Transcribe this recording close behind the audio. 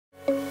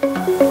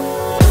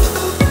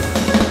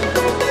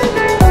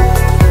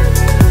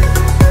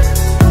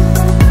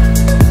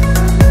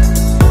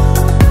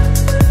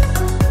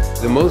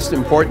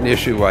most important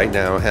issue right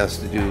now has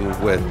to do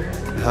with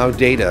how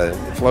data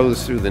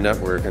flows through the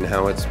network and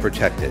how it's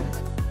protected.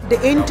 The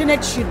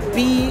internet should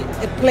be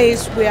a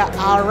place where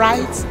our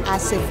rights are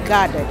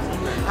safeguarded,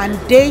 and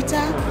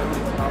data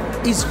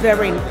is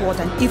very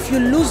important. If you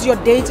lose your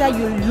data,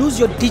 you lose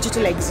your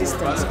digital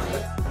existence.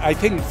 I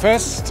think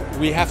first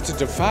we have to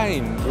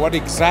define what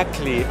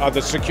exactly are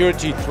the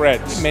security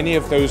threats. Many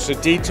of those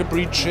are data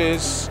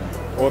breaches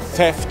or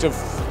theft of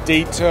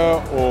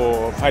data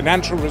or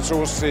financial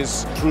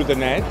resources through the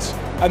net.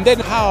 And then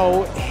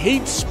how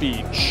hate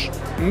speech,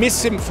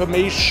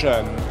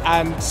 misinformation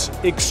and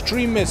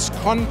extremist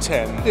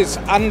content is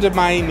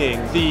undermining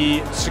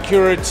the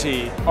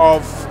security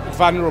of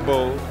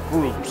vulnerable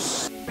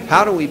groups.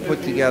 How do we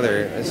put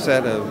together a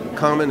set of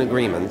common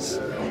agreements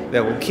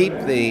that will keep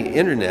the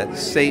internet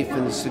safe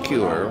and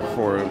secure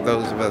for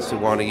those of us who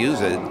want to use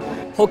it?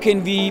 How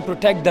can we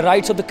protect the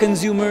rights of the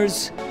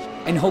consumers,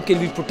 and how can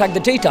we protect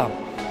the data?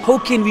 How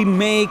can we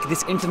make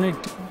this internet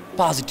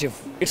positive?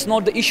 It's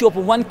not the issue of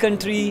one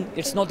country,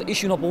 it's not the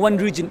issue of one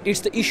region, it's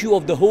the issue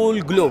of the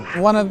whole globe.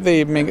 One of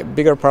the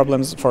bigger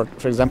problems, for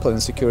example, in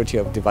security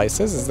of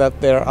devices is that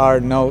there are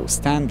no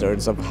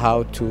standards of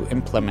how to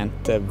implement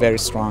very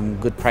strong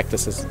good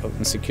practices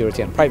in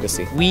security and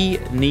privacy. We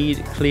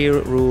need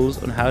clear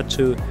rules on how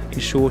to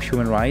ensure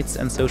human rights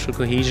and social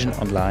cohesion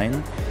online,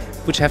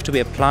 which have to be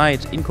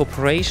applied in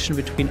cooperation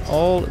between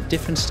all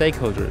different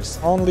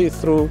stakeholders. Only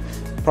through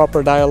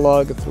proper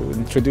dialogue, through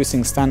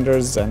introducing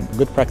standards and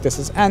good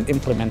practices and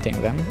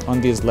implementing them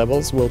on these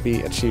levels will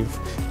we achieve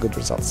good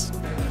results.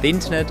 The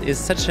internet is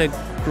such a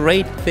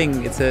great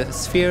thing, it's a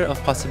sphere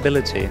of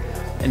possibility,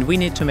 and we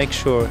need to make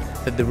sure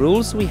that the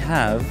rules we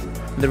have,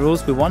 the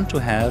rules we want to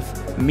have,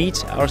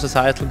 meet our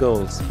societal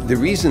goals. The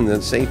reason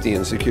that safety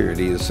and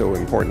security is so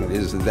important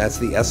is that that's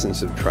the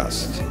essence of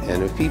trust.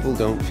 And if people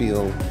don't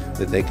feel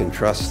that they can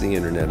trust the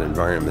internet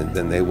environment,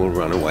 then they will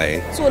run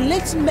away. So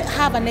let's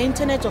have an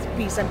internet of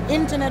peace, an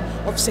internet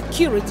of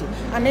security,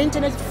 an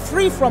internet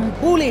free from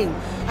bullying,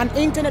 an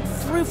internet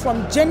free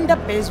from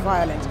gender-based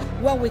violence,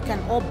 where we can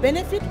all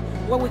benefit,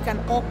 where we can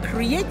all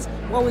create,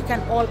 where we can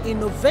all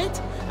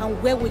innovate,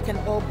 and where we can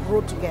all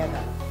grow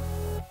together.